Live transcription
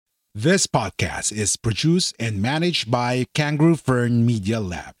This podcast is produced and managed by Kangaroo Fern Media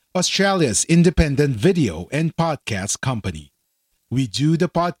Lab, Australia's independent video and podcast company. We do the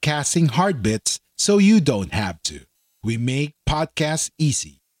podcasting hard bits so you don't have to. We make podcasts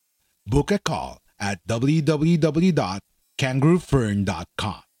easy. Book a call at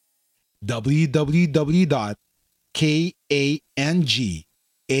www.kangaroofern.com.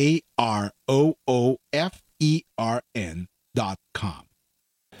 www.kangaroofern.com.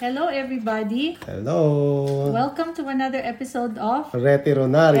 Hello everybody! Hello! Welcome to another episode of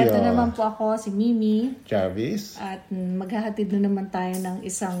Retironario. Ito naman po ako, si Mimi. Jarvis. At maghahatid na naman tayo ng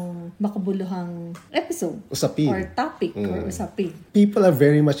isang makabuluhang episode. Usapin. Or topic. Or usapin. People are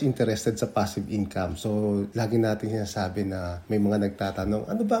very much interested sa passive income. So, lagi natin sinasabi na may mga nagtatanong,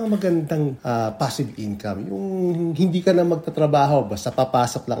 ano ba ang magandang passive income? Yung hindi ka na magtatrabaho, basta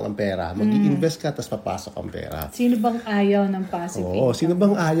papasok lang ang pera. Mag-i-invest ka, tapos papasok ang pera. Sino bang ayaw ng passive income? Oo, sino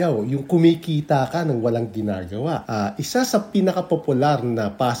bang ayaw? Yung kumikita ka nang walang ginagawa. Isa sa pinaka-popular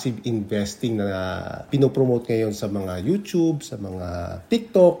na passive investing na pinopromote ngayon sa mga YouTube, sa mga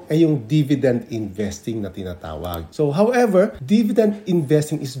TikTok, ay yung dividend investing na tinatawag. So, however, dividend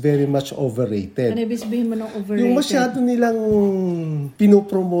investing is very much overrated. Ano ibig sabihin mo ng overrated? Yung masyado nilang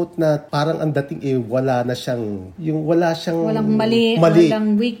pinopromote na parang ang dating wala na siyang, yung wala siyang walang mali.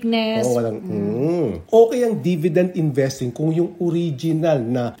 Walang weakness. Oo, walang, Okay ang dividend investing kung yung original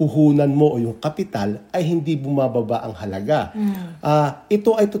na puhunan mo o yung kapital ay hindi bumababa ang halaga.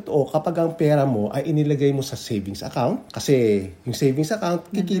 Ito ay totoo kapag ang pera mo ay inilagay mo sa savings account, kasi yung savings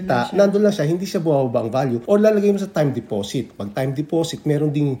account kikita, nandun lang siya, hindi siya bumababa ang value, or lalagay mo sa time deposit. Pag time deposit, meron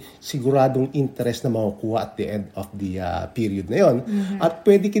ding siguradong interest na makukuha at the end of the period na yon. At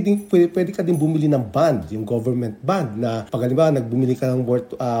pwede ka din bumili ng bond, yung government bond, na pag halimbawa nagbumili ka ng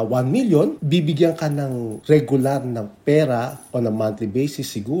worth 1 million, bibigyan ka ng regular na pera on a monthly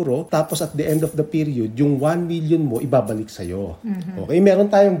basis siguro, tapos at the end of the period, yung 1 million mo ibabalik sa'yo. Okay, meron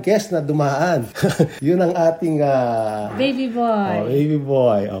tayong guest na dumaan. Yun ang ating baby boy. Baby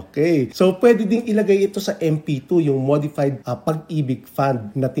boy. Okay. So, pwede ding ilagay ito sa MP2, yung Modified Pag-ibig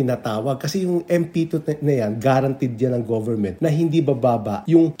Fund na tinatawag. Kasi yung MP2 na yan, guaranteed yan ng government na hindi bababa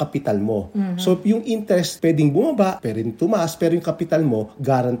yung kapital mo. So, yung interest pwedeng bumaba, pwedeng tumaas, pero yung kapital mo,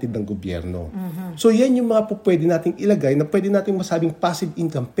 guaranteed ng gobyerno. So, yan yung mga pwede nating ilagay na pwede nating masabing passive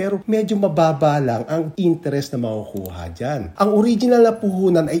income, pero medyo mababa lang ang interest na makukuha dyan. Ang original na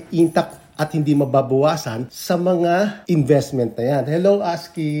puhunan ay intact at hindi mababawasan sa mga investment na yan. Hello,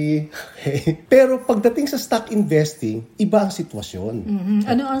 Aski! Pero pagdating sa stock investing, iba ang sitwasyon.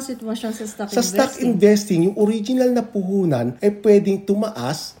 Ano ang sitwasyon sa stock investing? Sa stock investing, yung original na puhunan ay pwedeng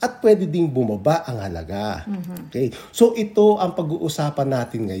tumaas at pwede ding bumaba ang halaga. Okay? So ito ang pag-uusapan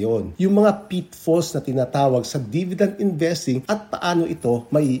natin ngayon. Yung mga pitfalls na tinatawag sa dividend investing at paano ito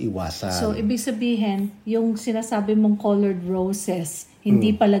maiiwasan. So ibig sabihin, yung sinasabi mong colored roses,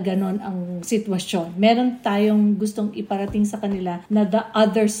 hindi pala ganon ang sitwasyon. Meron tayong gustong iparating sa kanila na the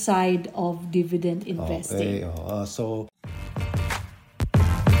other side of dividend investing. Okay, so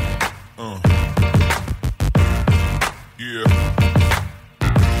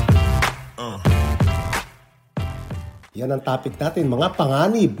yan ang topic natin, mga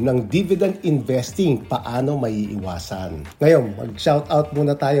panganib ng dividend investing, paano maiiwasan. Ngayon, mag-shoutout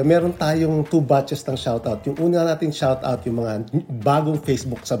muna tayo. Meron tayong 2 batches ng shoutout. Yung una natin shoutout, yung mga bagong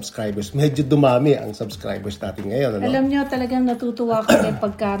Facebook subscribers. Medyo dumami ang subscribers natin ngayon. Ano? Alam nyo, talagang natutuwa kami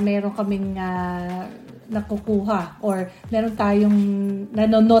pagka meron kaming nakukuha or meron tayong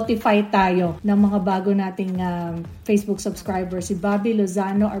nanonotify tayo ng mga bago nating Facebook subscribers. Si Bobby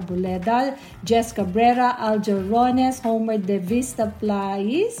Lozano Arboleda, Jess Cabrera, Aljo Rones, Homer De Vista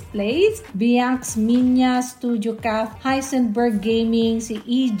Plays, Bianx Minya, Studio Caf, Heisenberg Gaming, si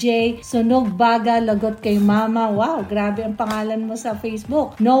EJ, Sunog Baga, Lagot Kay Mama. Wow, grabe ang pangalan mo sa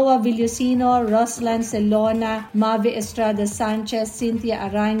Facebook. Noah Villosino, Roslan Celona, Mavi Estrada Sanchez, Cynthia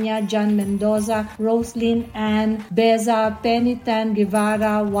Aranya, John Mendoza, Roslyn Ann, Beza, Penitan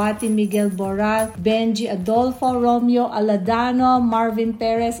Guevara, Wati Miguel Boral, Benji Adolfo, Romeo Aladano, Marvin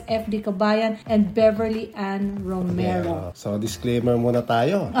Perez, FD Cabayan, and Beverly Ann Romero. So, disclaimer muna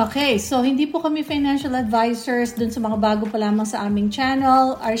tayo. Okay, so hindi po kami financial advisors dun sa mga bago pa lamang sa aming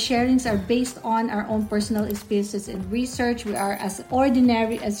channel. Our sharings are based on our own personal experiences and research. We are as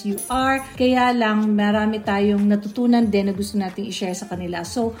ordinary as you are. Kaya lang, marami tayong natutunan din na gusto nating i-share sa kanila.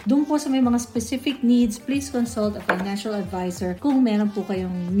 So, dun po sa may mga specific needs needs, please consult a financial advisor kung meron po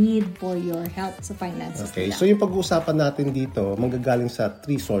kayong need for your help sa finances. Okay, so yung pag-uusapan natin dito, manggagaling sa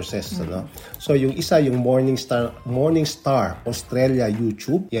 3 sources. Ano? So yung isa, yung Morningstar Australia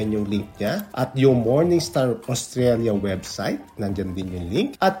YouTube, yan yung link niya. At yung Morningstar Australia website, nandyan din yung link.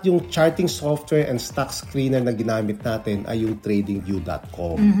 At yung charting software and stock screener na ginamit natin ay yung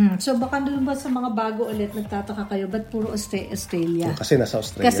tradingview.com. So baka doon ba sa mga bago ulit nagtataka kayo, ba't puro Australia? Kasi nasa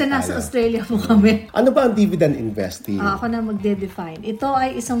Australia Kasi nasa tayo. Australia po kami. Ano ba ang dividend investing? Ako na magde-define. Ito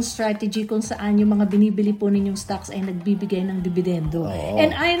ay isang strategy kung saan yung mga binibili po ninyong stocks ay nagbibigay ng dividendo.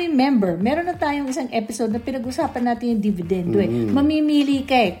 And I remember, meron na tayong isang episode na pinag-usapan natin yung dividendo. Mamimili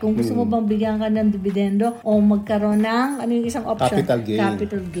ka kung gusto mo bang bigyan ka ng dividendo o magkaroon ng, ano yung isang option?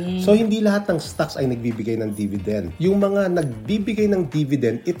 Capital gain. So, hindi lahat ng stocks ay nagbibigay ng dividend. Yung mga nagbibigay ng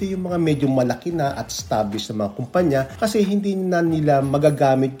dividend, ito yung mga medyo malaki na at established na mga kumpanya kasi hindi na nila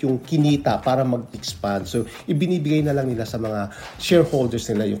magagamit yung kinita para mag-expand. So, ibinibigay na lang nila sa mga shareholders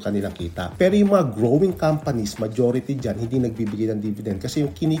nila yung kanilang kita. Pero yung mga growing companies, majority dyan, hindi nagbibigay ng dividend kasi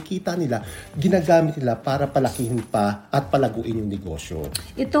yung kinikita nila, ginagamit nila para palakihin pa at palaguin yung negosyo.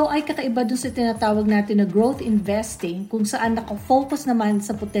 Ito ay kakaiba dun sa tinatawag natin na growth investing kung saan nakafocus naman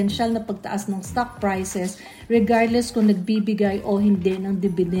sa potential na pagtaas ng stock prices regardless kung nagbibigay o hindi ng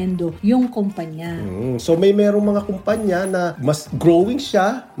dividendo yung kumpanya. So may merong mga kumpanya na mas growing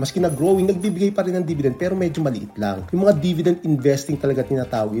siya, maski na growing, nagbibigay pa rin ng dividend pero medyo maliit lang. Yung mga dividend investing talaga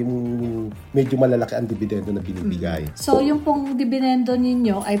tinatawag, yung medyo malalaki ang dividendo na binibigay. So yung pong dividendo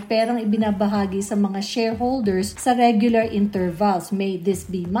ninyo ay perang ibinabahagi sa mga shareholders sa regular intervals. May this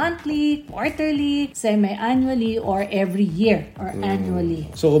be monthly, quarterly, semi-annually, or every year or annually.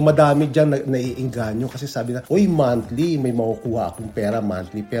 So madami dyan naiinganyo kasi sabi na, oy, monthly, may makukuha akong pera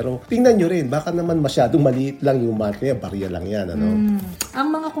monthly. Pero tingnan nyo rin, baka naman masyadong maliit lang yung monthly, barya lang yan. Ano? Ang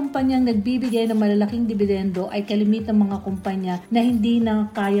mga kumpanyang nagbibigay ng malalaking dividendo ay kalimitan mga kumpanya na hindi na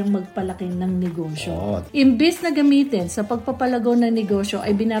kayang magpalaki ng negosyo. Imbis na gamitin sa pagpapalago ng negosyo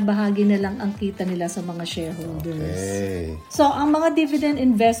ay binabahagi na lang ang kita nila sa mga shareholders. Okay. So, ang mga dividend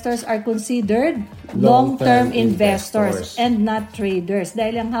investors are considered long-term investors and not traders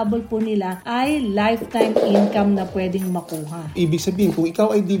dahil ang habol po nila ay lifetime income na pwedeng makuha. Ibig sabihin, kung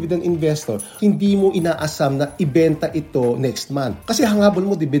ikaw ay dividend investor, hindi mo inaasam na ibenta ito next month. Kasi hangabol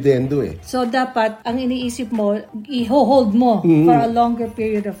mo dividendo eh. So, dapat, ang iniisip mo, i-hold mo for a longer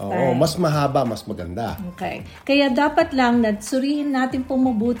period of time. Mas mahaba, mas maganda. Okay. Kaya dapat lang na surihin natin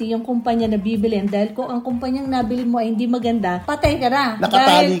pong mabuti yung kumpanya na bibilin dahil kung ang kumpanyang nabili mo ay hindi maganda, patay ka na.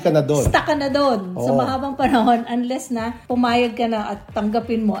 Nakatali ka na doon. Stuck ka na doon. Sa mahabang panahon unless na pumayag ka na at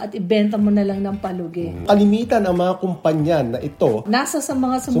tanggapin mo at ibenta mo na lang ng palugi. Kalimitan ang mga kumpanya na ito Nasa sa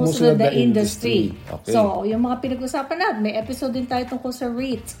mga sumusunod na industry. Okay. So, yung mga pinag-usapan natin, may episode din tayo tungkol sa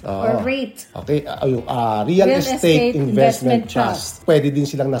REIT or REIT. Okay, yung Real Estate Investment Trust. Pwede din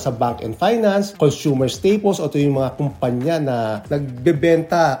silang nasa bank and finance, consumer staples, o ito yung mga kumpanya na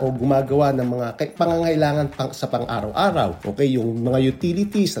nagbebenta o gumagawa ng mga pangangailangan sa pang-araw-araw. Okay, yung mga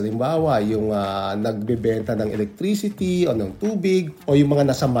utilities, halimbawa, yung nagbebenta ng electricity o ng tubig o yung mga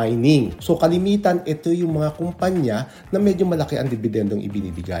nasa mining. So, kalimitan, ito yung mga kumpanya na medyo malaki ang dividendong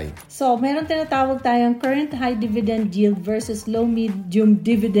ibinibigay. So, meron tinatawag tayong current high dividend yield versus low medium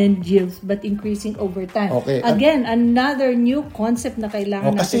dividend yields but increasing over time. Okay. Again, another new concept na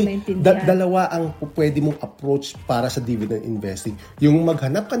kailangan natin maintindihan. Dalawa ang pwede mong approach para sa dividend investing. Yung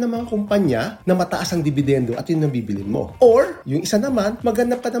maghanap ka ng mga kumpanya na mataas ang dividendo at yun ang bibilin mo. Or, yung isa naman,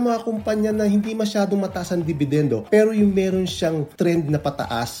 maghanap ka ng mga kumpanya na hindi masyadong mataas ang dividendo pero yung meron siyang trend na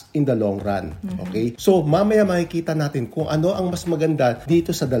pataas in the long run. Okay? So, mamaya makikita natin kung ano ang mas maganda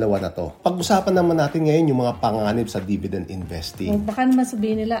dito sa dalawa na to. Pag-usapan naman natin ngayon yung mga panganib sa dividend investing. Baka naman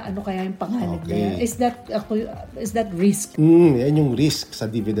sabihin nila, ano kaya yung panganib niya? Is that risk? Yan yung risk sa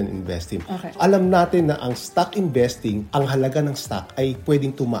dividend investing. Okay. Alam natin na ang stock investing, ang halaga ng stock ay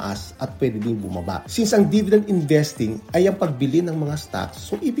pwedeng tumaas at pwede din bumaba. Since ang dividend investing ay ang pagbili ng mga stocks,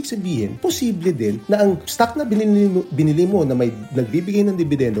 so ibig sabihin, posible din na ang stock na binili mo na may nagbibigay ng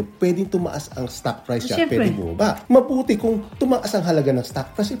dividendo, pwedeng tumaas ang stock price niya, pwedeng bumaba. Mabuti kung tumaas ang halaga ng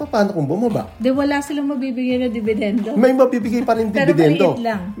stock price, paano kung bumaba? Wala silang mabibigay na dividendo. May mabibigay pa rin dividendo. Pero maliit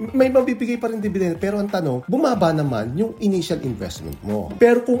lang. May mabibigay pa rin dividendo. Pero ang tanong, bumaba naman yung initial investment mo.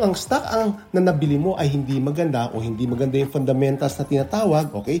 Pero kung ang stock na nabili mo ay hindi maganda o hindi maganda yung fundamentals na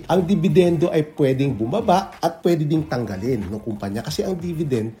tinatawag, okay, ang dividendo ay pwedeng bumaba at pwede ding tanggalin ng kumpanya. Kasi ang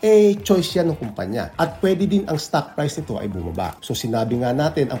dividend, choice yan ng kumpanya. At pwede din ang stock price nito ay bumaba. So sinabi nga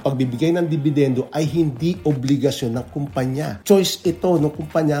natin, ang pagbibigay ng dividendo ay hindi obligasyon ng kumpanya. Choice ito ng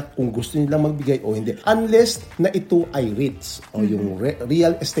kumpanya kung gusto nilang magbigay o hindi. Unless na ito ay REITs o yung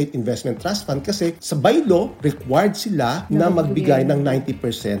Real Estate Investment Trust Fund kasi sa by law, required sila na magbigay ng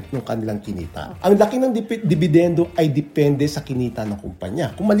 90% ng kanilang kinita. Ang laki ng dividendo ay depende sa kinita ng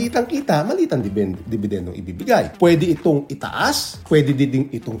kumpanya. Kung maliit ang kita, maliit ang dividendo ibibigay. Pwede itong itaas, pwede din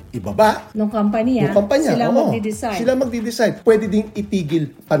itong ibaba. Nung kampanya, sila magdi-decide. Pwede ding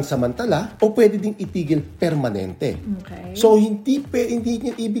itigil pansamantala o pwede ding itigil permanente. Okay. So, hindi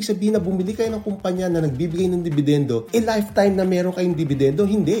niya ibig sabihin na bumili kayo ng kumpanya na nagbibigay ng dividendo, lifetime na meron kayong dividendo.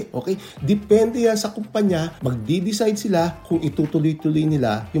 Hindi. Okay? Depende yan sa kumpanya. Magdi-decide sila kung itutuloy-tuloy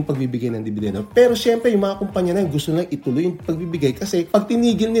nila yung pagbibigay ng dividendo. Pero syempre, yung mga kumpanya na gusto lang ituloy yung pagbibigay kasi pag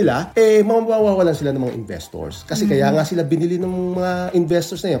tinigil nila, mawawalan sila ng mga investors. Kasi kaya nga sila binili ng mga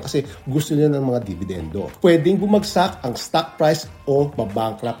investors na yun kasi gusto nila ng mga dividendo. Pwedeng bumagsak ang stock price o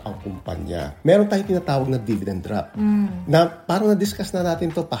mabankrupt ang kumpanya. Meron tayong tinatawag na dividend trap. Na parang na-discuss na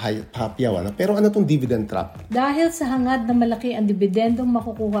natin to pahapyaw. Pero ano tong dividend trap? Dahil sa hangad na malaki ang dividendong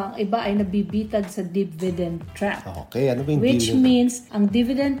makukuha, ang iba ay nabibitag sa dividend trap. Okay, ano ba yung Which means, ang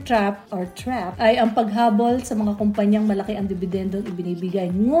dividend trap or trap ay ang paghabol sa mga kumpanyang malaki ang dividendong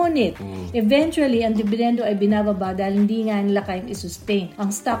ibinibigay. Ngunit, eventually, ang dividendo ay binababa dahil hindi nga nila kayang isustain.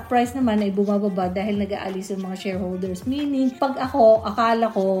 Ang stock price naman ay bumababa dahil nag-aalis ang mga shareholders. Meaning, pag ako,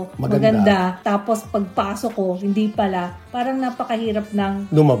 akala ko maganda, tapos pagpasok ko, hindi pala, parang napakahirap ng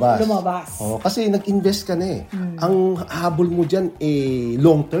lumabas. Kasi nag-invest ka na eh. Ang habol mo dyan,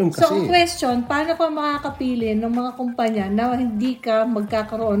 long term kasi. So, ang question, paano ka makakapili ng mga kumpanya na hindi ka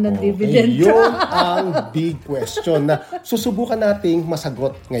magkakaroon ng dividend? Yun ang big question na susubukan nating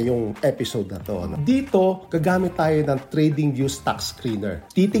masagot ngayong episode na to. Dito, gagamit tayo ng TradingView Stock Screener.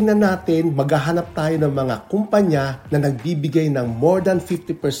 Titingnan natin, maghahanap tayo ng mga kumpanya na nagbibigay ng more than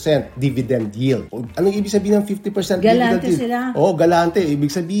 50% dividend yield. Anong ibig sabihin ng 50% galante dividend yield? Sila. Galante.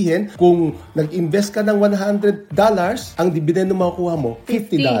 Ibig sabihin, kung nag-invest ka ng $100, ang dividend na makukuha mo,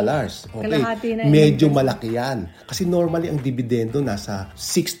 $50. Okay. Medyo malaki yan. Kasi normally, ang dividendo nasa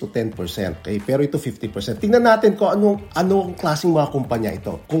 6 to 10%. Okay? Pero ito 50%. Tingnan natin kung anong klaseng mga kumpanya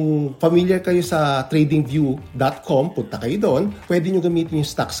ito. Kung familiar kayo sa tradingview.com, punta kayo doon, pwede nyo gamitin yung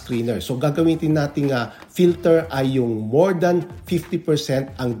stock screener. So, gagamitin natin filter ay yung more than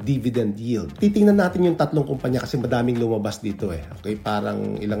 50% ang dividend yield. Titingnan natin yung tatlong kumpanya kasi madaming lumabas dito eh. Okay?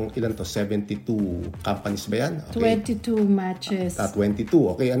 Parang ilan to? 72 companies ba yan? Okay. 22 matches.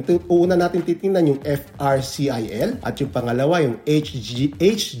 22. Okay. Ang una natin titingnan yung FRCIL at yung pangalawa yung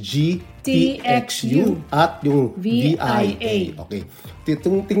HGTXU at yung VIA. Okay.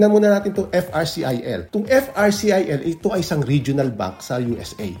 Tingnan muna natin itong FRCIL. Itong FRCIL, ito ay isang regional bank sa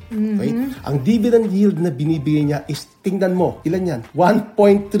USA. Okay? Ang dividend yield na binibigay niya is, tingnan mo, ilan yan?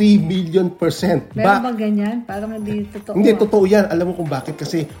 1.3 million %. Meron bang ganyan? Parang hindi totoo. Hindi, totoo yan. Alam mo kung bakit?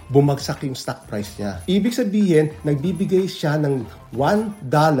 Kasi bumagsak yung stock price niya. Ibig sabihin, nagbibigay siya ng $1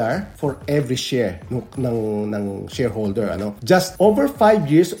 for every share ng shareholder. Just over 5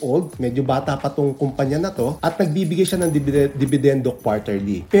 years old, medyo bata pa tong kumpanya na to, at nagbibigay siya ng dividendo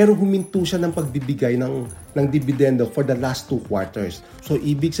quarterly. Pero huminto siya ng pagbibigay ng dividendo for the last 2 quarters. So,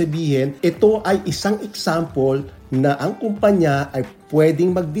 ibig sabihin, ito ay isang example na ang kumpanya ay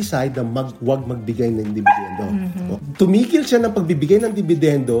pwedeng mag-decide na huwag magbigay ng dividendo. Tumigil siya ng pagbibigay ng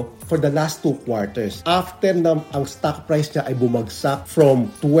dividendo for the last 2 quarters. After na ang stock price niya ay bumagsak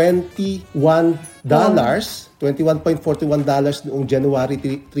from $21.41 noong January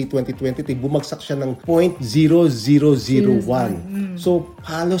 3, 2023, bumagsak siya ng 0.0001. So,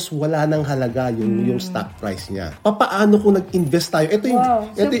 halos wala nang halaga yung stock price niya. Paano kung nag-invest tayo?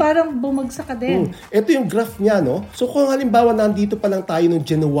 So, parang bumagsak ka din. Ito yung graph niya, no? So, kung halimbawa nandito pa lang tayo noong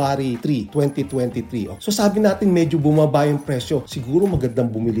January 3, 2023. So, sabi natin medyo bumaba yung presyo. Siguro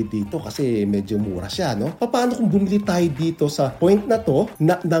magandang bumili dito kasi medyo mura siya, no? Paano kung bumili tayo dito sa point na to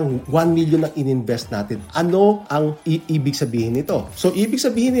ng 1 million na ininvest natin? Ano ang ibig sabihin nito? So, ibig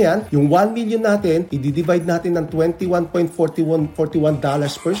sabihin niyan, yung 1 million natin, i-divide natin ng $21.41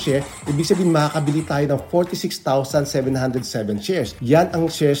 per share, ibig sabihin makakabili tayo ng 46,707 shares. Yan ang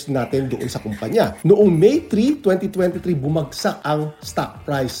shares natin doon sa kumpanya. Noong May 3, 2023, bumagsak ang stock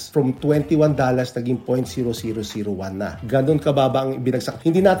price from $21 naging 0.0001 na. Ganon kababa ang binagsak.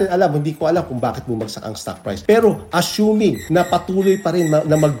 Hindi ko alam kung bakit bumagsak ang stock price. Pero assuming na patuloy pa rin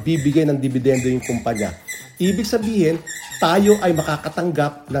na magbibigay ng dividendo yung kumpanya, Ibig sabihin, tayo ay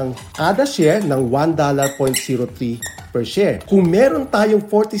makakatanggap ng kada share ng $1.03 per share. Kung meron tayong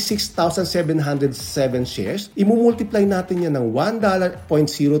 46,707 shares, imumultiply natin yan ng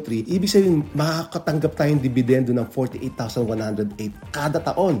 $1.03, ibig sabihin, makakatanggap tayong dividendo ng 48,108 kada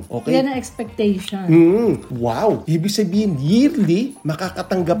taon. Okay? Yan ang expectation. Wow! Ibig sabihin, yearly,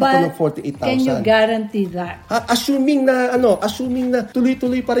 makakatanggap ako ng 48,000. Can you guarantee that? Assuming na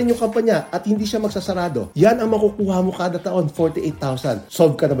tuloy-tuloy pa rin yung kampanya at hindi siya magsasarado, yan ang makukuha mo kada taon, 48,000.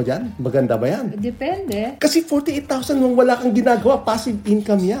 Solve ka na ba dyan? Maganda ba yan? Depende. Kasi 48,000 nung wala kang ginagawa, passive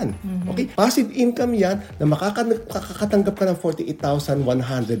income yan. Okay? Passive income yan na makakatanggap ka ng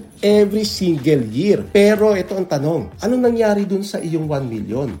 48,100 every single year. Pero ito ang tanong, ano nangyari dun sa iyong 1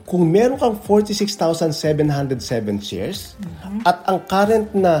 million? Kung meron kang 46,707 shares at ang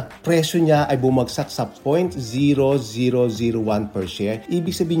current na presyo niya ay bumagsak sa 0.0001 per share,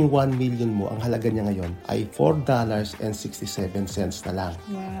 ibig sabihin yung 1 million mo, ang halaga niya ngayon ay $4.67 na lang.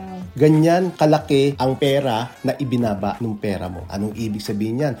 Wow. Ganyan kalaki ang pera na ibinaba ng pera mo. Anong ibig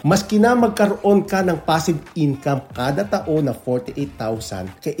sabihin yan? Maski na magkaroon ka ng passive income kada taon na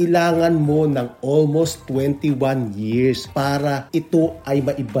 48,000, kailangan mo ng almost 21 years para ito ay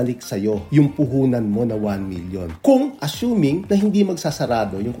maibalik sa'yo, yung puhunan mo na 1 million. Kung assuming na hindi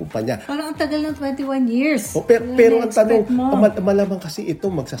magsasarado yung kumpanya. Parang ang tagal ng 21 years. Pero ang tanong, malamang kasi ito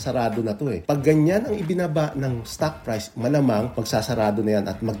magsasarado na to eh. Pag ganyan ang ibinaba ng stock price, malamang magsasarado na yan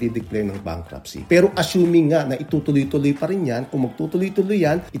at magdideclare ng bankruptcy. Pero assuming nga na itutuloy-tuloy pa rin yan, kung magtutuloy-tuloy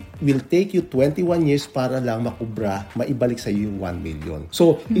yan, it will take you 21 years para lang makubra, maibalik sa iyo yung 1 million.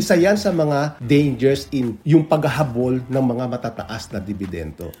 So, isa yan sa mga dangers in yung paghahabol ng mga matataas na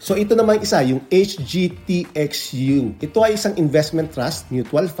dividendo. So, ito naman isa, yung HGTXU. Ito ay isang investment trust,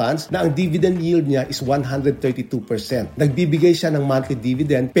 mutual funds, na ang dividend yield niya is 132%. Nagbibigay siya ng monthly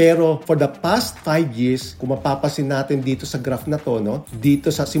dividend, pero for the past 5 years, kung mapapasin natin dito sa graph na to, no?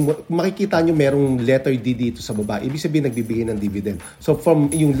 Dito sa makikita nyo merong letter D dito sa baba. Ibig sabihin nagbibigay ng dividend. So from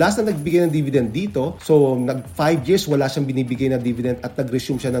yung last na nagbigay ng dividend dito, so nag 5 years wala siyang binibigay na dividend at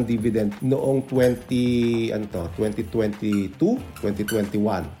nag-resume siya ng dividend noong 2022,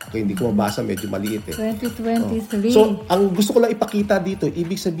 2021. Okay, hindi ko mabasa, medyo maliit eh. 2023. So, ang gusto ko lang ipakita dito,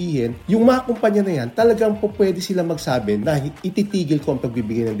 ibig sabihin, yung mga kumpanya na yan, talagang po pwede sila magsabi na ititigil ko ang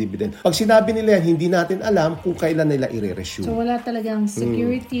pagbibigay ng dividend. Pag sinabi nila yan, hindi natin alam kung kailan nila i-resume. So, wala talagang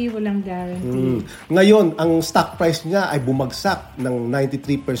security, walang guarantee. Ngayon, ang stock price niya ay bumagsak ng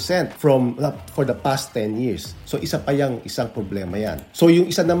 93% for the past 10 years. So, isa pa yung isang problema yan. So, yung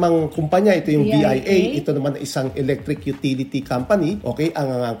isa namang kumpanya, ito yung BIA, ito naman isang electric utility company. Okay,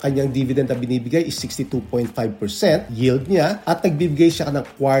 ang kanyang dividend na binibigay is 62.5% yield niya at nagbibigay siya ng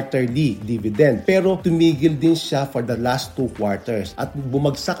quarterly dividend. Pero tumigil din siya for the last 2 quarters at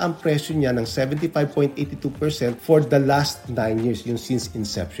bumagsak ang presyo niya ng 75.82% for the last 9 years, yung since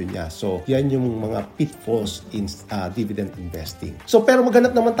inception niya. So, yan yung mga pitfalls in dividend investing. So, pero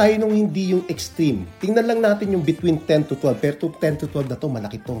maghanap naman tayo nung hindi yung extreme. Tingnan lang natin yung between 10 to 12. Pero 10 to 12 na to,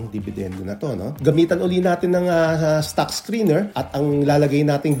 malaki tong dividendo na to, no? Gamitan uli natin ng stock screener at ang lalagay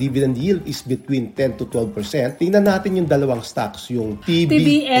nating dividend yield is between 10 to 12%. Tingnan natin yung dalawang stocks, yung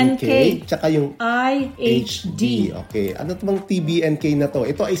TBNK tsaka yung IHD. Okay, ano itong TBNK na to?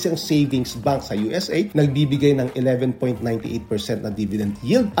 Ito ay isang savings bank sa USA. Nagbibigay ng 11.98% na dividend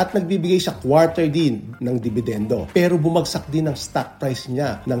yield at nagbibigay siya quarter din ng dividendo. Pero bumagsak din ang stock price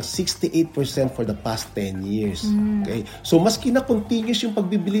niya ng 68% for the past 10 years. Okay? So, maski na continuous yung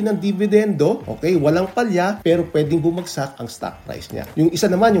pagbibili ng dividendo, okay, walang palya, pero pwedeng bumagsak ang stock price niya. Yung isa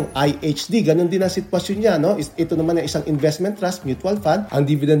naman, yung IHD, ganun din ang sitwasyon niya, no? Ito naman ay isang investment trust, mutual fund. Ang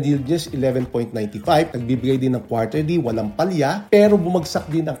dividend yield niya is 11.95. Nagbibigay din ng quarterly, walang palya, pero bumagsak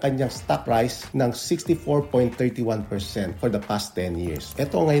din ang kanyang stock price ng 64.31% for the past 10 years.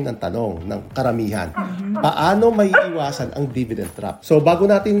 Ito ngayon ang tanong ng karamihan. Paano may iwasan ang dividend trap? So, bago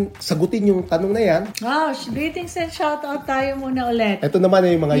natin sagutin yung tanong na yan, wow, greetings and shoutout tayo muna ulit. ito naman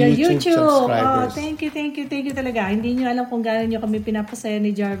ay mga YouTube subscribers. Thank you talaga. Hindi nyo alam kung gaano nyo kami pinapasaya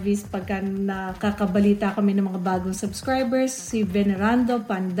ni Jarvis pagka nakakabalita kami ng mga bagong subscribers. Si Venerando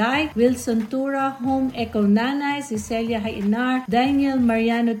Panday, Wilson Tura, Home Eco Nanay, si Celia Hainar, Daniel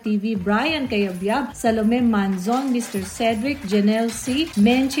Mariano TV, Brian Kayabyab, Salome Manzon, Mr. Cedric, Janelle C,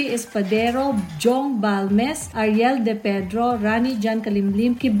 Menchi Espadero, Jong Balmes, Ariel De Pedro, Rani Jan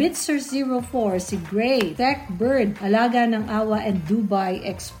Kalimlim, Kibitzer 04, si Gray, Tech Bird, Alaga ng Awa, and Dubai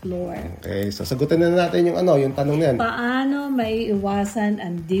Explore. Okay, so sagutin na natin yung yung tanong na yan. Paano maiiwasan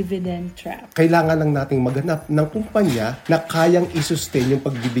ang dividend trap? Kailangan lang nating maghanap ng kumpanya na kayang i-sustain yung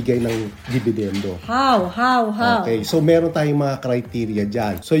pagbibigay ng dividendo. How? Okay, so meron tayong mga criteria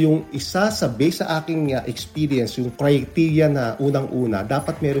dyan. So yung isa sa basic based sa aking experience, yung criteria na unang-una,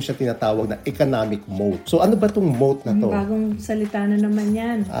 dapat meron siya tinatawag na economic moat. So ano ba tong moat na to? Bagong salita na naman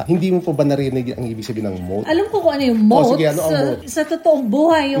yan. Hindi mo pa ba narinig ang ibig sabihin ng moat? Alam ko kung ano yung moat. Sige, ano ang moat? Sa totoong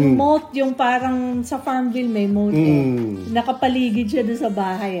buhay, yung moat, yung parang sa Farmville may moat nakapaligid siya doon sa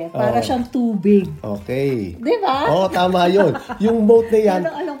bahay Para siyang tubig. Okay. Di ba? Oo, tama yun. Yung moat na yan,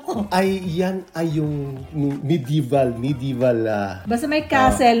 alam ko. ay yung medieval Basta may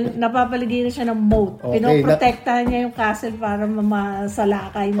castle, napapaligiran siya ng moat. Okay, Pinoprotektahan niya yung castle para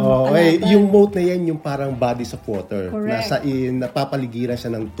mamasalakay ng mga kalaban. Yung moat na yan, yung parang bodies of water. Correct. Napapaligiran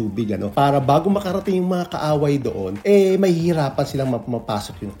siya ng tubig. Para bago makarating yung mga kaaway doon, mahihirapan silang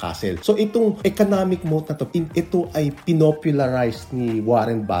mapasok yung castle. So itong economic moat na to, ito ay pinopularize ni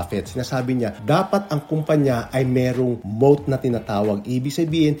Warren Buffett. Sinasabi niya, dapat ang kumpanya ay merong moat na tinatawag. Ibig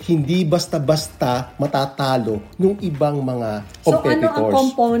sabihin, hindi basta-basta matatalo ng ibang mga competitors. So ano ang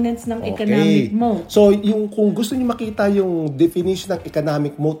components ng economic moat? So kung gusto niyo makita yung definition ng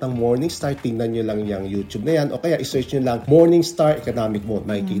economic moat ng Morningstar, tingnan niyo lang yung YouTube na yan o kaya i-search niyo lang Morningstar economic moat,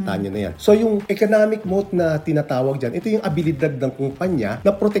 makikita niyo na yan. So yung economic moat na tinatawag dyan, ito yung abilidad ng kumpanya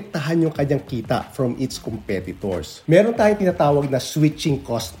na protektahan yung kanyang kita from its competitors. Meron tayong tinatawag na switching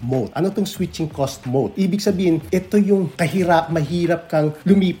cost moat. Ano tong switching cost moat? Ibig sabihin, ito yung mahirap kang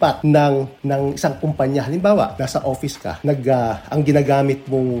lumipat ng isang kumpanya. Halimbawa, nasa office ka, ang ginagamit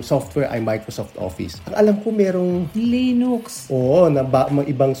mong software ay Microsoft Office. Ang alam ko merong Linux. Oo, mga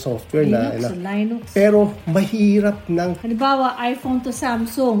ibang software Linux. Pero mahirap ng halimbawa, iPhone to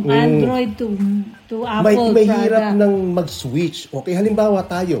Samsung, Android to Apple mahirap product. nang mag-switch. Okay, halimbawa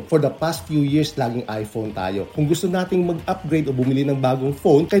tayo, for the past few years, laging iPhone tayo. Kung gusto nating mag-upgrade o bumili ng bagong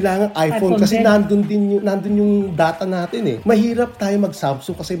phone, kailangan iPhone kasi nandun yung data natin Mahirap tayo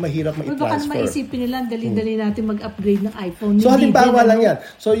mag-Samsung kasi mahirap ma-transfer. Baka naman isipin nila, dali-dali natin mag-upgrade ng iPhone. So, halimbawa lang yan.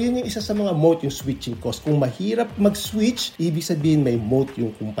 So, yun yung isa sa mga moat, yung switching cost. Kung mahirap mag-switch, ibig sabihin may moat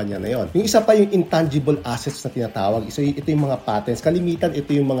yung kumpanya na yon. Yung isa pa yung intangible assets na tinatawag. So, ito yung mga patents. Kalimitan,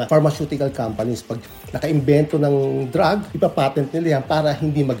 ito yung mga pharmaceutical companies. Pag naka-invento ng drug, ipapatent nila yan para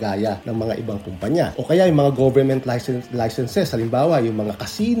hindi magaya ng mga ibang kumpanya. O kaya yung mga government licenses. Halimbawa, yung mga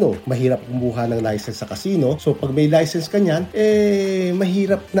casino. Mahirap kumuha ng license sa casino. So, pag may license ka niyan,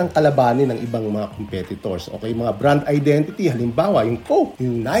 mahirap ng kalabanin ng ibang mga competitors. Okay, mga brand identity. Halimbawa, yung Coke,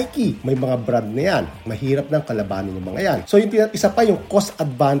 yung Nike, may mga brand na yan. Mahirap ng kalabanin ng mga yan. So, yung isa pa yung cost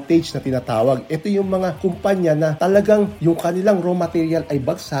advantage na tinatawag. Ito yung mga kumpanya na talagang yung kanilang raw material ay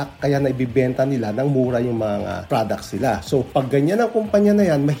bagsak, kaya naibibenta nila ng mura yung mga products nila. So, pag ganyan ang kumpanya na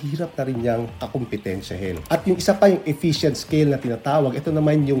yan, mahirap na rin niyang kakumpetensyahin. At yung isa pa yung efficient scale na tinatawag. Ito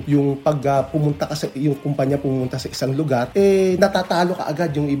naman yung pag pumunta ka yung kumpanya pumunta sa isang lugar, natatalo ka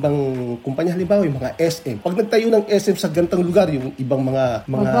agad yung ibang kumpanya. Halimbawa, yung mga SM. Pag nagtayo ng SM sa gantang lugar, yung ibang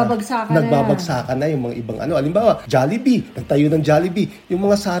mga nagbabagsakan na yung mga ibang halimbawa, Jollibee. Nagtayo ng Jollibee. Yung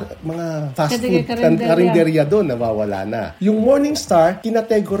mga fast food karinderya doon, nawawala na. Yung Morningstar,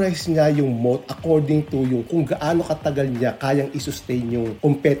 kinategorize niya yung moat according to yung kung gaano katagal niya kayang isustain yung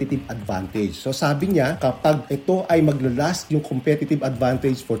competitive advantage. So sabi niya, kapag ito ay maglalast yung competitive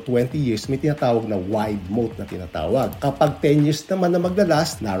advantage for 20 years, may tinatawag na wide moat na tinatawag. Kapag 10 years naman na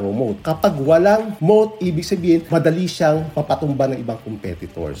maglalast, narrow moat. Kapag walang moat, ibig sabihin, madali siyang papatumba ng ibang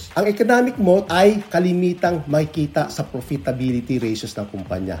competitors. Ang economic moat ay kalimitang makikita sa profitability ratios ng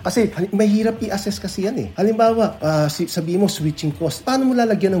kumpanya. Kasi mahirap i-assess kasi yan Halimbawa, sabihin mo switching cost. Paano mo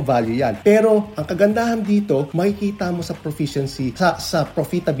lalagyan ng value yan? Pero ang kagandahan dito, makikita mo sa proficiency, sa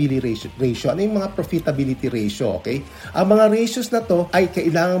profitability ratio. Ano yung mga profitability ratio, okay? Ang mga ratios na to ay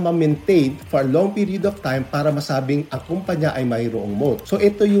kailangan ma-maintain for a long period of time para masabing ang kumpanya ay mayroong moat. So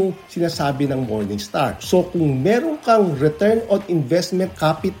ito yung sinasabi ng Morningstar. So kung meron kang return on investment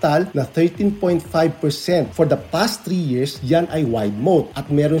capital na 13.5% for the past 3 years, yan ay wide moat.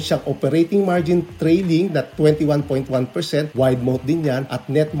 At meron siyang operating margin trailing na 21.1%, wide moat din yan. At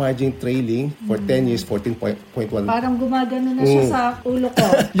net margin trailing for 10 years, 14.1%. Parang gumagano na siya sa ulo ko.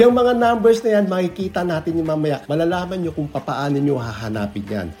 Yung mga numbers na yan, makikita natin yung mamaya. Malalaman nyo kung paano nyo hahanapin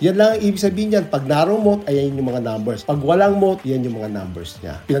yan. Yan lang ang ibig sabihin yan. Pag narrow moat, ayan yung mga numbers. Pag walang moat, yan yung mga numbers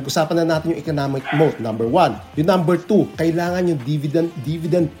niya. Pinag-usapan na natin yung economic moat, number 1. Yung number 2, kailangan yung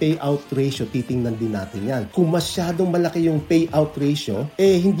dividend payout ratio, titingnan din natin yan. Kung masyadong malaki yung payout ratio,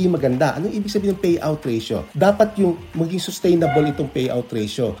 hindi maganda. Anong ibig sabihin ng payout ratio? Dapat yung maging sustainable itong payout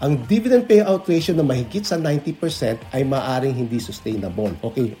ratio. Ang dividend payout ratio na mahigit sa 90% ay maaring hindi sustainable.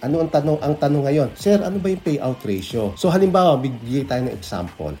 Okay, ano ang tanong? Ang tanong ngayon, sir, ano ba yung payout ratio? So halimbawa, bigyan tayo ng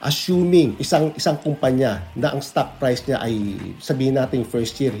example. Assuming isang kumpanya na ang stock price niya ay sabihin sabihin natin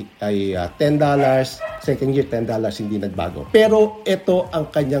first year ay $10, second year $10, hindi nagbago. Pero ito ang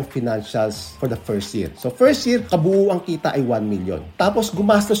kanyang financials for the first year. So first year, kabuuang kita ay 1 million. Tapos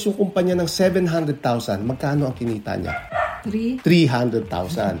gumastos yung kumpanya ng 700,000. Magkano ang kinita niya?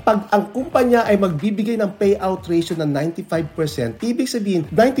 300,000. Pag ang kumpanya ay magbibigay ng payout ratio ng 95%, ibig sabihin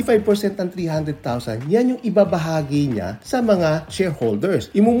 95% ng 300,000, yan yung ibabahagi niya sa mga shareholders.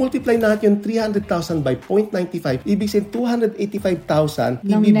 Imumultiply natin yung 300,000 by 0.95, ibig sabihin 285,000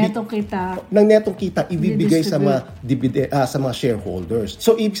 ng netong kita ibibigay sa mga dividend, sa mga shareholders.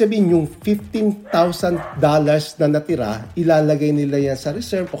 So ibig sabihin yung $15,000 na natira, ilalagay nila yan sa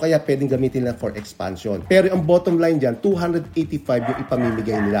reserve o kaya pwedeng gamitin nila for expansion. Pero ang bottom line diyan, 285 yung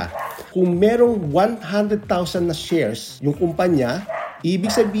ipamimigay nila. Kung merong 100,000 na shares yung kumpanya,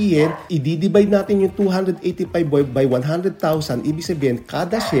 ibig sabihin, i-divide natin yung 285 by 100,000, ibig sabihin,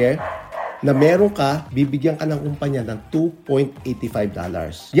 kada share na meron ka, bibigyan ka ng kumpanya ng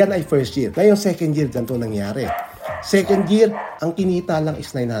 $2.85. Yan ay first year. Ngayon, second year, ganito nangyari. Second year, ang kinita lang is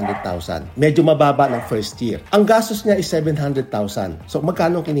 900,000. Medyo mababa ng first year. Ang gastos niya is 700,000. So,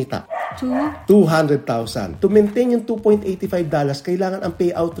 magkano ang kinita? 200,000. To maintain yung $2.85, kailangan ang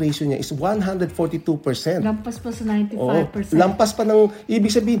payout ratio niya is 142%. Lampas pa sa 95%. Lampas pa ng,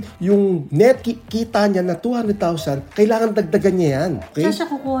 ibig sabihin, yung net kita niya na 200,000, kailangan dagdagan niya yan. Okay? Saan siya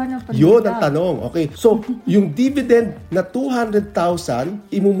kukuha ng panita? Yun ang tanong. Okay. So, yung dividend na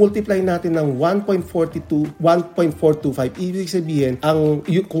 200,000, imumultiply natin ng 1.425. Ibig sabihin,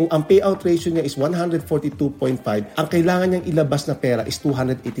 kung ang payout ratio niya is 142.5, ang kailangan niyang ilabas na pera is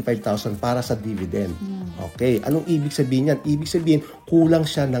 285,000 para sa dividend. Okay. Anong ibig sabihin yan? Ibig sabihin, kulang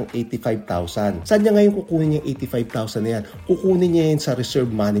siya ng 85,000. Saan niya ngayon kukunin yung 85,000 na yan? Kukunin niya yan sa reserve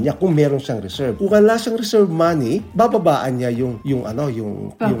money niya kung meron siyang reserve. Kung wala siyang reserve money, bababaan niya yung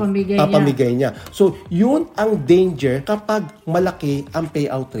papamigay niya. So, yun ang danger kapag malaki ang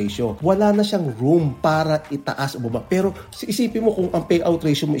payout ratio. Wala na siyang room para itaas o baba. Pero isipin mo kung ang payout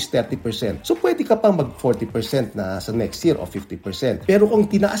ratio mo is 30%. So, pwede ka pang mag 40% na sa next year o 50%. Pero kung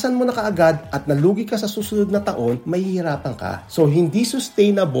tinaasan mo na kaagad at nalugi ka sa susunod na taon, mahihirapan ka. So, hindi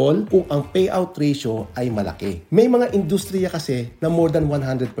sustainable kung ang payout ratio ay malaki. May mga industriya kasi na more than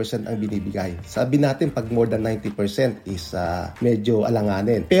 100% ang binibigay. Sabi natin, pag more than 90% is medyo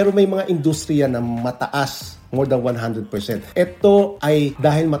alanganin. Pero may mga industriya na mataas, more than 100%. Ito ay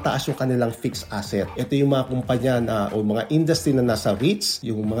dahil mataas yung kanilang fixed asset. Ito yung mga kumpanya o mga industry na nasa REITs,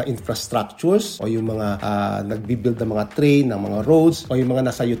 yung mga infrastructures, o yung mga nagbibuild ng mga train, ng mga roads, o yung mga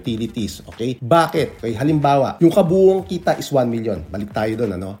nasa utilities. Okay? Bakit? Okay, halimbawa, yung kabuuang kita is 1 million. Balik tayo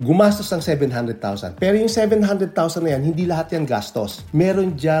doon, ano? Gumastos ng 700,000. Pero yung 700,000 na yan, hindi lahat yan gastos.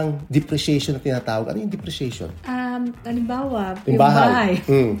 Meron diyang depreciation na tinatawag. Ano yung depreciation? Halimbawa, yung bahay.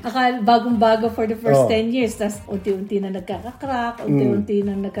 Bagong-bago for the first 10 years. Tapos unti-unti na nagkaka-crack, unti-unti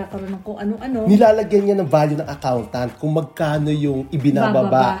na nagkakaroon ng kung ano-ano. Nilalagyan niya ng value ng accountant kung magkano yung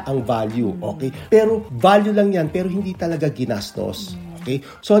ibinababa ang value. Okay? Pero value lang yan, pero hindi talaga ginastos. Okay?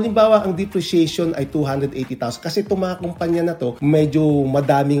 So, halimbawa, ang depreciation ay 280,000. Kasi itong mga kumpanya na to, medyo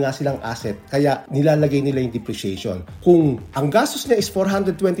madami nga silang asset. Kaya, nilalagay nila yung depreciation. Kung ang gastos niya is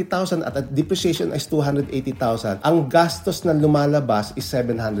 420,000 at ang depreciation is 280,000, ang gastos na lumalabas is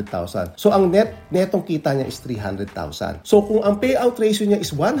 700,000. So, ang netong kita niya is 300,000. So, kung ang payout ratio niya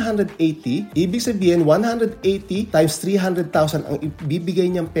is 180, ibig sabihin, 180 times 300,000 ang ibibigay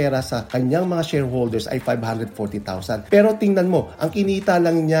niyang pera sa kanyang mga shareholders ay 540,000. Pero tingnan mo, ang kinita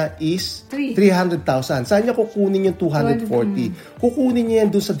lang niya is 300,000. Saan niya kukunin yung 240? Kukunin niya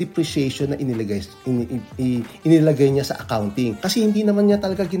yan dun sa depreciation na inilagay niya sa accounting. Kasi hindi naman niya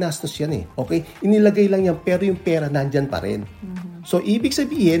talaga ginastos yan eh. Okay? Inilagay lang yan pero yung pera nandyan pa rin. So, ibig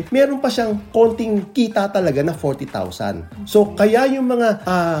sabihin, meron pa siyang konting kita talaga na 40,000. So, kaya yung mga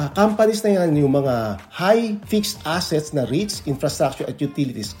companies na yan, yung mga high fixed assets na REITs, infrastructure at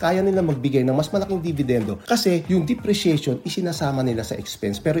utilities, kaya nila magbigay ng mas malaking dividendo kasi yung depreciation isinasama nila sa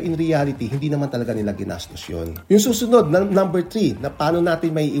expense. Pero in reality, hindi naman talaga nila ginastos yun. Yung susunod, number 3, na paano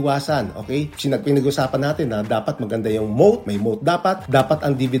natin may iwasan. Okay? Pinag-usapan natin na dapat maganda yung moat, may moat dapat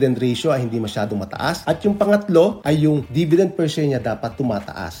ang dividend ratio ay hindi masyadong mataas. At yung pangatlo ay yung dividend per share niya dapat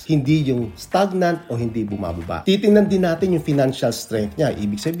tumataas. Hindi yung stagnant o hindi bumababa. Titingnan din natin yung financial strength niya.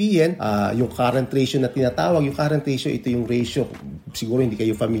 Ibig sabihin, yung current ratio na tinatawag, yung current ratio, ito yung ratio, siguro hindi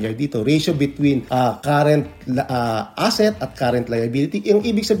kayo familiar dito, ratio between current asset at current liability. Yung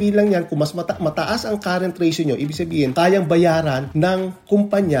ibig sabihin lang yan, kung mas mataas ang current ratio nyo, ibig sabihin, kayang bayaran ng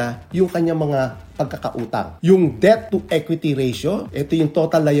kumpanya yung kanyang mga pagkakautang. Yung debt to equity ratio, ito yung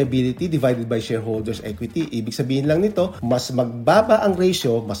total liability divided by shareholders equity. Ibig sabihin lang nito, mas magbaba ang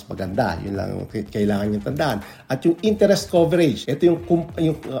ratio, mas maganda. Yun lang kailangan nyo tandaan. At yung interest coverage, ito yung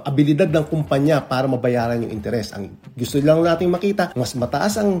abilidad ng kumpanya para mabayaran yung interest. Ang gusto lang natin makita, mas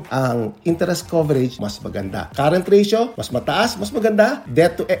mataas ang interest coverage, mas maganda. Current ratio, mas mataas, mas maganda.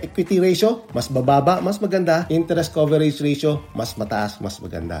 Debt to equity ratio, mas bababa, mas maganda. Interest coverage ratio, mas mataas, mas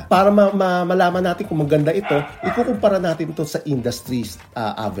maganda. Para malaman natin kung maganda ito, ikukumpara natin ito sa industry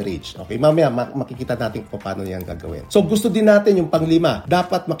average. Okay, mamaya makikita natin kung paano yan gagawin. So gusto din natin yung panglima,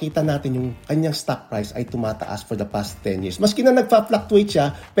 dapat makita natin yung kanyang stock price ay tumataas for the past 10 years. Maski na nagfa-fluctuate siya,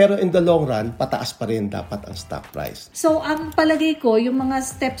 pero in the long run, pataas pa rin dapat ang stock price. So ang palagay ko, yung mga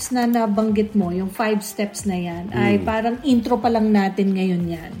steps na nabanggit mo, yung 5 steps na yan, ay parang intro pa lang natin ngayon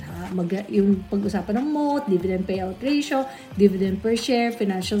yan. Yung pag-usapan ng MOAT, dividend payout ratio, dividend per share,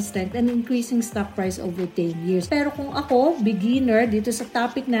 financial strength, and increasing stock price over 10 years. Pero kung ako, beginner, dito sa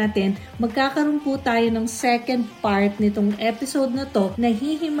topic natin, magkakaroon po tayo ng second part nitong episode na to, na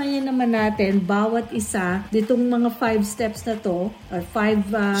hihimayin naman natin bawat isa ditong mga 5 steps na to, or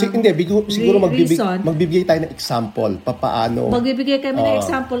 5 siguro magbibigay tayo ng example, papaano. Magbibigay kami ng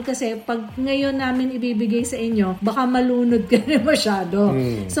example kasi pag ngayon namin ibibigay sa inyo, baka malunod ka na masyado.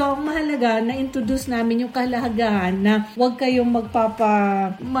 So, mahalaga na introduce namin yung kahalagahan na huwag kayong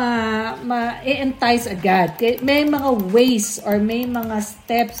ma-entice agad. May mga ways or may mga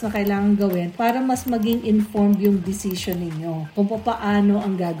steps na kailangan gawin para mas maging informed yung decision ninyo kung paano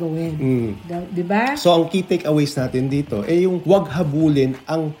ang gagawin. Diba? So, ang key takeaways natin dito ay yung huwag habulin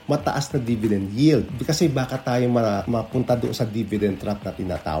ang mataas na dividend yield. Kasi baka tayo mapunta doon sa dividend trap na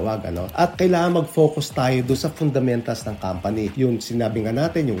tinatawag. At kailangan mag-focus tayo doon sa fundamentals ng company. Yung sinabi nga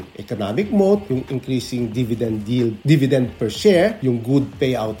natin, yung economic moat, yung increasing dividend yield, dividend per share, yung good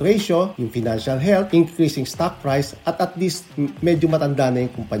payout ratio, yung financial health, increasing stock price, at least medyo matanda na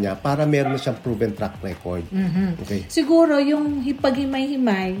yung kumpanya para meron na siyang proven track record. Okay. Siguro yung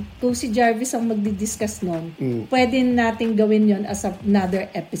paghimay-himay, kung si Jarvis ang magdi-discuss nun, pwede natin gawin yon as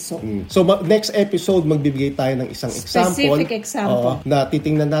another episode. So next episode, magbibigay tayo ng isang specific example na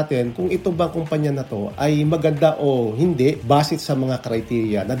titingnan natin kung ito bang kumpanya na to ay maganda o hindi base sa mga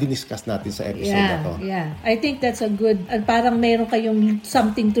criteria na diniscuss natin sa episode na to. Yeah. I think that's a good, parang meron kayong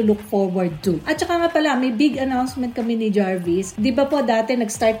something to look forward to. At saka nga pala, may big announcement kami ni Jarvis. Di ba po dati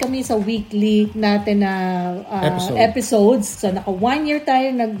nag-start kami sa weekly natin na episodes. So naka 1 year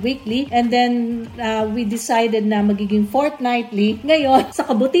tayo nag-weekly and then we decided na magiging fortnightly. Ngayon, sa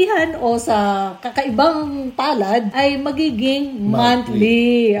kabutihan o sa kakaibang palad ay magiging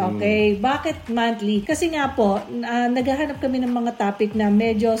monthly. Okay? Bakit monthly? Kasi nga po, naghahanap kami ng mga topic na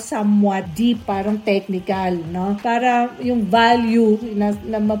medyo somewhat deep, parang technical, no? Para yung value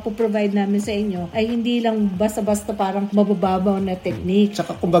na mapoprovide namin sa inyo ay hindi lang basta-basta parang mabababaw na technique.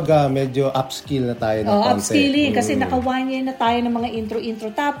 Tsaka kumbaga medyo upskill na tayo ng konti. Upskilling. Kasi naka 1 year na tayo ng mga intro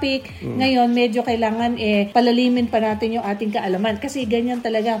topic. Ngayon, medyo kailangan palalimin pa natin yung ating kaalaman. Kasi ganyan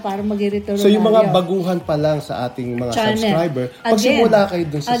talaga para mag-return. So yung mga baguhan pa lang sa ating mga subscriber, magsimula kayo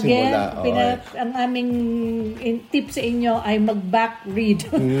dun sa simula. Ang aming tip sa inyo ay mag-back read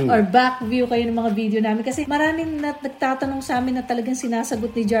or back view kayo ng mga video namin. Kasi maraming nagtatanong sa amin na talagang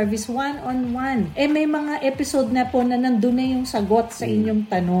sinasagot ni Jarvis one-on-one. May mga episode na po na nandun na yung sagot sa inyong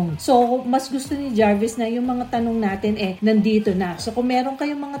tanong. So, mas gusto ni Jarvis na yung mga tanong natin nandito na. So, kung meron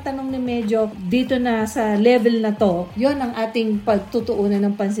kayong mga tanong na medyo dito na sa level na to, yon ang ating pagtutuunan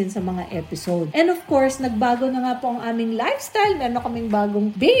ng pansin sa mga episode. And of course, nagbago na nga po ang aming lifestyle. Meron kaming bagong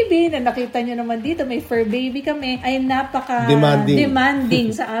baby na nakita nyo naman dito. May fur baby kami. Ay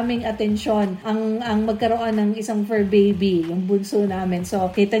demanding sa aming atensyon ang magkaroon ng isang fur baby, yung bunso namin. So,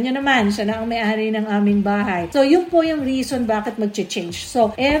 kita nyo naman, siya na ang may-ari ng aming bahay. So, yun po yung reason bakit mag-change.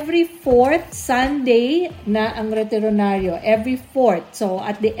 So, every 4th Sunday na ang Retironaryo. Every 4th. So,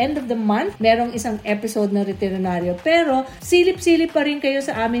 at the end of the month, merong isang episode ng Retironaryo. Pero, silip-silip pa rin kayo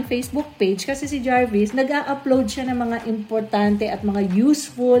sa aming Facebook page kasi si Jarvis, nag-a-upload siya ng mga importante at mga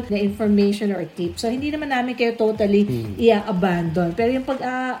useful na information or tips. So, hindi naman namin kayo totally i-abandon. Pero yung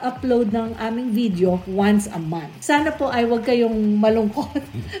pag-upload ng aming video once a month. Sana po ay huwag kayong malungkot.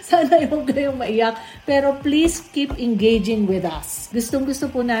 Sana ay huwag kayong maiyak. Pero please keep engaging with us. Gustong-gusto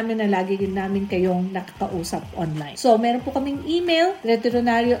po namin na lagi namin kayong nakakausap online. So, meron po kaming email,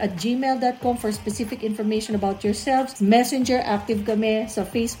 retironario@gmail.com for specific information about yourselves. Messenger, active kami sa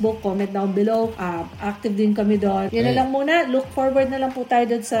Facebook. Comment down below. Active din kami doon. Yan na lang muna. Look forward na lang po tayo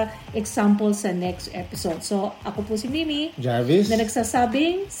doon sa example sa next episode. So, ako po si Mimi. Jarvis. Na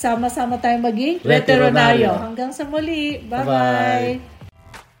nagsasabing, sama-sama tayo maging Retironaryo. Hanggang sa muli. Bye-bye.